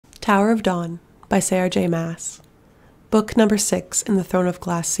Tower of Dawn by Sarah J. Maas. Book number 6 in the Throne of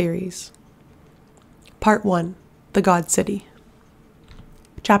Glass series. Part 1. The God City.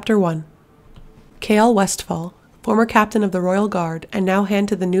 Chapter 1. Kael Westfall, former captain of the Royal Guard and now hand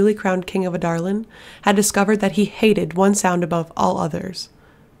to the newly crowned King of Adarlan, had discovered that he hated one sound above all others: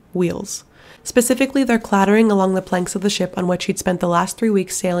 wheels. Specifically their clattering along the planks of the ship on which he'd spent the last 3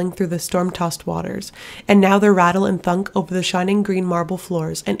 weeks sailing through the storm-tossed waters, and now their rattle and thunk over the shining green marble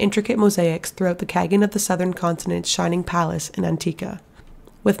floors and intricate mosaics throughout the Kagan of the southern continent's shining palace in Antica.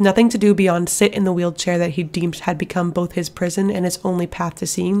 With nothing to do beyond sit in the wheeled chair that he deemed had become both his prison and his only path to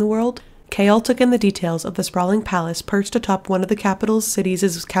seeing the world, Kael took in the details of the sprawling palace perched atop one of the capital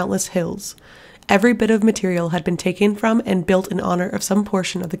city's countless hills. Every bit of material had been taken from and built in honor of some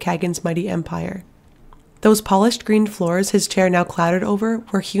portion of the Kagan's mighty empire. Those polished green floors his chair now clattered over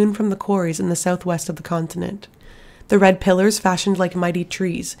were hewn from the quarries in the southwest of the continent. The red pillars, fashioned like mighty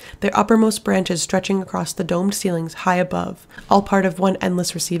trees, their uppermost branches stretching across the domed ceilings high above, all part of one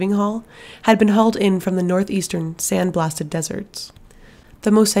endless receiving hall, had been hauled in from the northeastern, sand-blasted deserts. The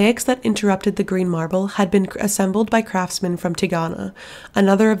mosaics that interrupted the green marble had been assembled by craftsmen from Tigana,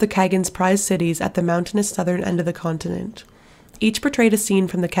 another of the Kagan's prized cities at the mountainous southern end of the continent. Each portrayed a scene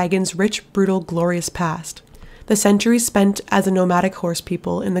from the Kagan's rich, brutal, glorious past. The centuries spent as a nomadic horse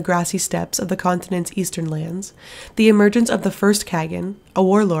people in the grassy steppes of the continent's eastern lands, the emergence of the first Kagan, a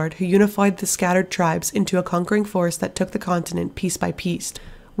warlord who unified the scattered tribes into a conquering force that took the continent piece by piece,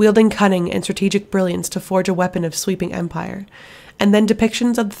 wielding cunning and strategic brilliance to forge a weapon of sweeping empire, and then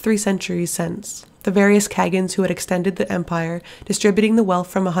depictions of the 3 centuries since, the various Kagans who had extended the empire, distributing the wealth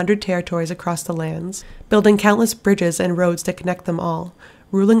from 100 territories across the lands, building countless bridges and roads to connect them all,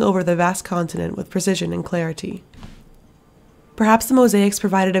 ruling over the vast continent with precision and clarity. Perhaps the mosaics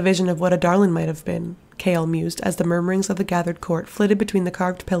provided a vision of what Adarlan might have been, Kael mused as the murmurings of the gathered court flitted between the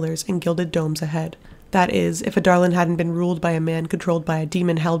carved pillars and gilded domes ahead. That is, if Adarlan hadn't been ruled by a man controlled by a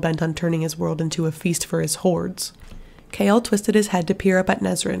demon hell-bent on turning his world into a feast for his hordes. Kael twisted his head to peer up at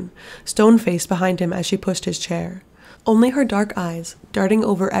Nesryn, stone-faced behind him as she pushed his chair. Only her dark eyes, darting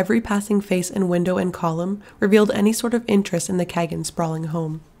over every passing face and window and column, revealed any sort of interest in the Kagan sprawling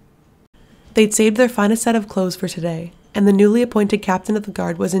home. They'd saved their finest set of clothes for today, and the newly appointed captain of the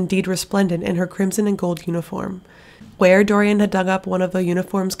guard was indeed resplendent in her crimson and gold uniform. Where Dorian had dug up one of the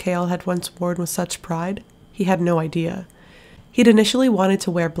uniforms Kael had once worn with such pride, he had no idea. He'd initially wanted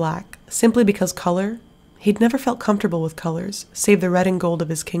to wear black, simply because color. He'd never felt comfortable with colors, save the red and gold of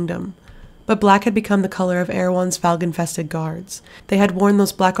his kingdom. But black had become the color of Erewhon's falcon-infested guards. They had worn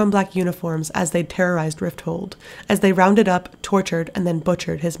those black-on-black uniforms as they'd terrorized Rifthold, as they rounded up, tortured, and then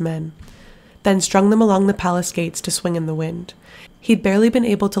butchered his men. Then strung them along the palace gates to swing in the wind. He'd barely been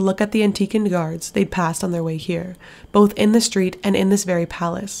able to look at the Antican guards they'd passed on their way here, both in the street and in this very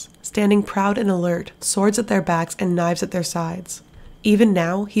palace, standing proud and alert, swords at their backs and knives at their sides. Even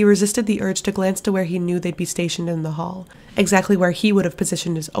now, he resisted the urge to glance to where he knew they'd be stationed in the hall, exactly where he would have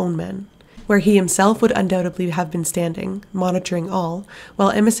positioned his own men, where he himself would undoubtedly have been standing, monitoring all, while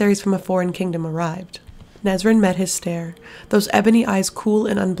emissaries from a foreign kingdom arrived. Nesryn met his stare, those ebony eyes cool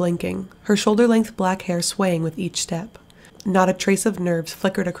and unblinking, her shoulder-length black hair swaying with each step. Not a trace of nerves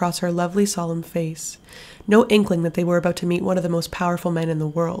flickered across her lovely, solemn face. No inkling that they were about to meet one of the most powerful men in the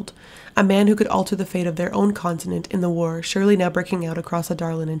world, a man who could alter the fate of their own continent in the war surely now breaking out across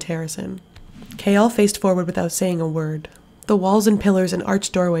Adarlan and Terrasen. Kael faced forward without saying a word. The walls and pillars and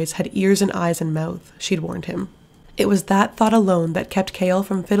arched doorways had ears and eyes and mouth, she'd warned him. It was that thought alone that kept Kael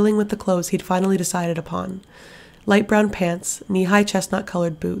from fiddling with the clothes he'd finally decided upon. Light brown pants, knee-high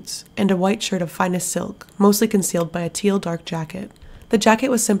chestnut-colored boots, and a white shirt of finest silk, mostly concealed by a teal-dark jacket. The jacket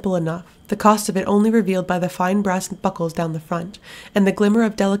was simple enough, the cost of it only revealed by the fine brass buckles down the front, and the glimmer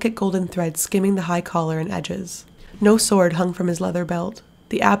of delicate golden threads skimming the high collar and edges. No sword hung from his leather belt,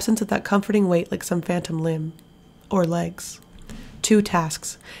 the absence of that comforting weight like some phantom limb. Or legs. 2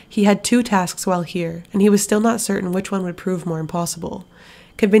 tasks. He had 2 tasks while here, and he was still not certain which one would prove more impossible.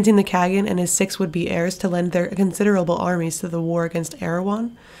 Convincing the Kagan and his 6 would-be heirs to lend their considerable armies to the war against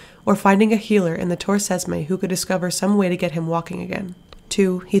Erewhon, or finding a healer in the Tor Sesme who could discover some way to get him walking again.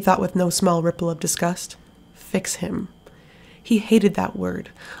 2, he thought with no small ripple of disgust. Fix him. He hated that word,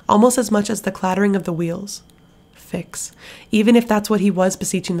 almost as much as the clattering of the wheels. Fix. Even if that's what he was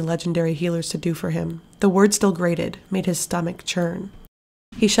beseeching the legendary healers to do for him, the word still grated, made his stomach churn.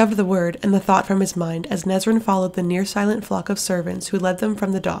 He shoved the word and the thought from his mind as Nesryn followed the near-silent flock of servants who led them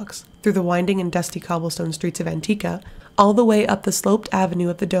from the docks, through the winding and dusty cobblestone streets of Antica, all the way up the sloped avenue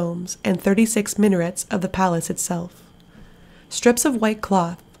of the domes and 36 minarets of the palace itself. Strips of white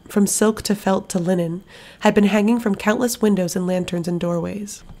cloth, from silk to felt to linen, had been hanging from countless windows and lanterns and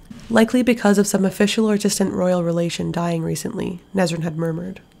doorways. Likely because of some official or distant royal relation dying recently, Nezrin had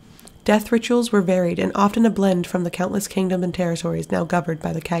murmured. Death rituals were varied and often a blend from the countless kingdoms and territories now governed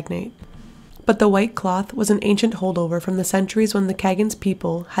by the Cagnate. But the white cloth was an ancient holdover from the centuries when the Kagan's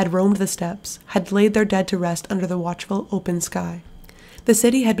people had roamed the steppes, had laid their dead to rest under the watchful open sky. The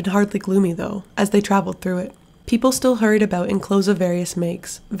city had been hardly gloomy, though, as they traveled through it. People still hurried about in clothes of various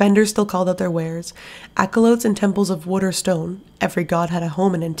makes, vendors still called out their wares, acolytes in temples of wood or stone, every god had a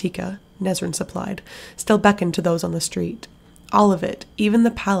home in Antica, Nezrin supplied, still beckoned to those on the street. All of it, even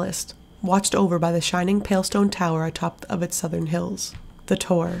the palace, watched over by the shining pale stone tower atop of its southern hills. The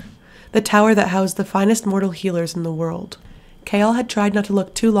Tor. The tower that housed the finest mortal healers in the world. Kael had tried not to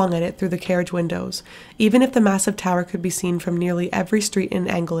look too long at it through the carriage windows, even if the massive tower could be seen from nearly every street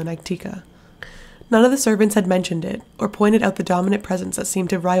and angle in Antica. None of the servants had mentioned it, or pointed out the dominant presence that seemed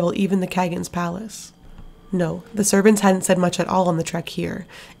to rival even the Kagan's palace. No, the servants hadn't said much at all on the trek here,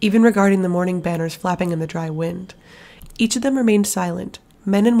 even regarding the morning banners flapping in the dry wind. Each of them remained silent,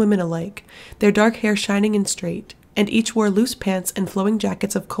 men and women alike, their dark hair shining and straight, and each wore loose pants and flowing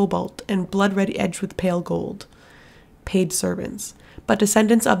jackets of cobalt and blood-red edged with pale gold. Paid servants, but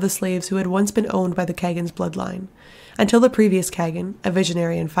descendants of the slaves who had once been owned by the Kagan's bloodline, until the previous Kagan, a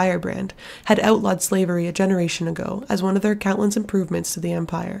visionary and firebrand, had outlawed slavery a generation ago as one of their countless improvements to the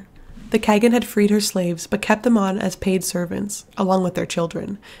empire. The Kagan had freed her slaves but kept them on as paid servants, along with their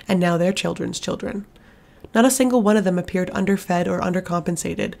children, and now their children's children. Not a single one of them appeared underfed or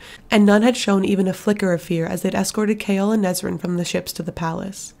undercompensated, and none had shown even a flicker of fear as they'd escorted Kael and Nezrin from the ships to the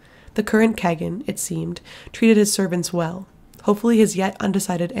palace. The current Kagan, it seemed, treated his servants well. Hopefully his yet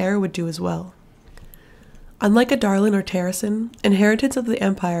undecided heir would do as well. Unlike a Darlin or Terrasin, inheritance of the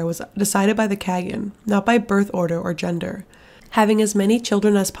empire was decided by the Kagan, not by birth order or gender. Having as many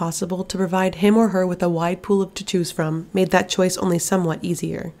children as possible to provide him or her with a wide pool to choose from made that choice only somewhat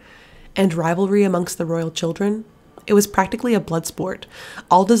easier. And rivalry amongst the royal children? It was practically a blood sport,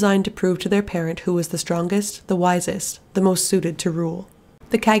 all designed to prove to their parent who was the strongest, the wisest, the most suited to rule.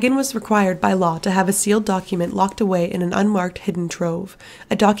 The Kagan was required by law to have a sealed document locked away in an unmarked hidden trove,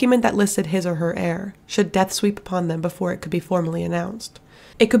 a document that listed his or her heir, should death sweep upon them before it could be formally announced.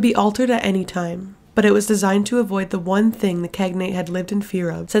 It could be altered at any time, but it was designed to avoid the one thing the Cagnate had lived in fear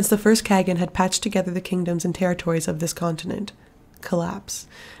of since the first Kagan had patched together the kingdoms and territories of this continent. Collapse.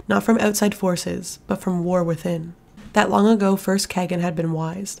 Not from outside forces, but from war within. That long ago first Kagan had been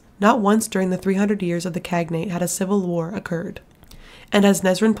wise. Not once during the 300 years of the Cagnate had a civil war occurred. And as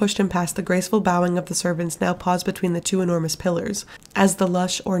Nezrin pushed him past the graceful bowing of the servants now paused between the two enormous pillars, as the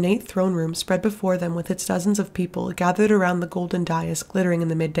lush, ornate throne room spread before them with its dozens of people gathered around the golden dais glittering in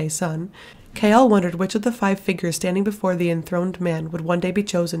the midday sun, Kael wondered which of the 5 figures standing before the enthroned man would one day be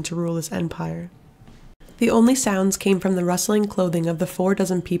chosen to rule this empire. The only sounds came from the rustling clothing of the 4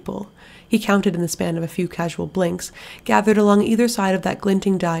 dozen people, he counted in the span of a few casual blinks, gathered along either side of that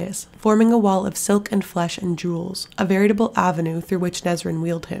glinting dais, forming a wall of silk and flesh and jewels, a veritable avenue through which Nezrin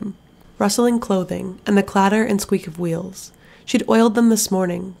wheeled him. Rustling clothing, and the clatter and squeak of wheels. She'd oiled them this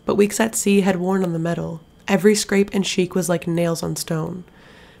morning, but weeks at sea had worn on the metal. Every scrape and cheek was like nails on stone.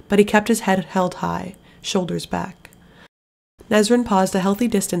 But he kept his head held high, shoulders back. Nezrin paused a healthy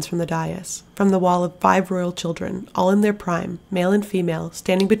distance from the dais, from the wall of 5 royal children, all in their prime, male and female,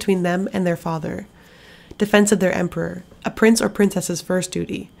 standing between them and their father. Defense of their emperor, a prince or princess's first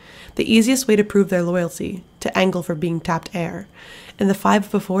duty, the easiest way to prove their loyalty, to angle for being tapped heir, and the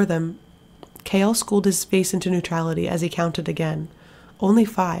 5 before them. Kael schooled his face into neutrality as he counted again. Only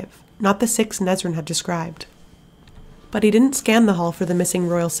 5, not the 6 Nezrin had described. But he didn't scan the hall for the missing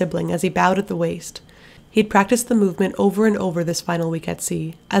royal sibling as he bowed at the waist. He'd practiced the movement over and over this final week at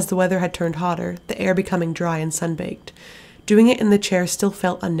sea, as the weather had turned hotter, the air becoming dry and sun-baked. Doing it in the chair still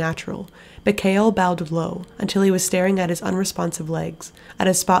felt unnatural, but Kael bowed low, until he was staring at his unresponsive legs, at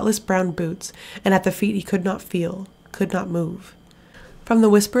his spotless brown boots, and at the feet he could not feel, could not move. From the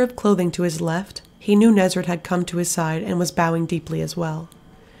whisper of clothing to his left, he knew Nezrin had come to his side and was bowing deeply as well.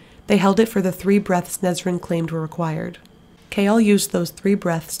 They held it for the 3 breaths Nezrin claimed were required. Kael used those 3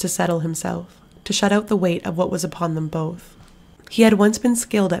 breaths to settle himself, to shut out the weight of what was upon them both. He had once been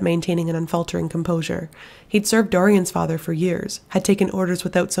skilled at maintaining an unfaltering composure. He'd served Dorian's father for years, had taken orders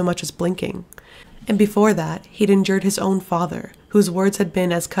without so much as blinking. And before that, he'd endured his own father, whose words had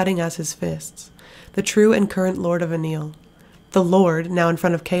been as cutting as his fists. The true and current Lord of Anil. The Lord, now in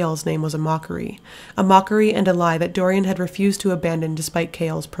front of Kael's name, was a mockery and a lie that Dorian had refused to abandon despite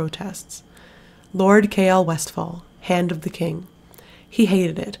Kael's protests. Lord Kael Westfall, Hand of the King. He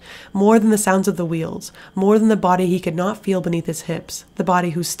hated it, more than the sounds of the wheels, more than the body he could not feel beneath his hips, the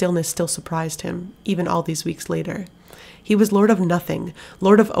body whose stillness still surprised him, even all these weeks later. He was lord of nothing,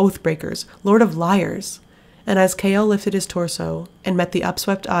 lord of oath-breakers, lord of liars. And as Chaol lifted his torso and met the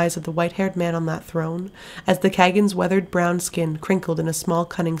upswept eyes of the white-haired man on that throne, as the Kagan's weathered brown skin crinkled in a small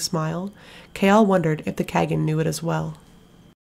cunning smile, Chaol wondered if the Kagan knew it as well.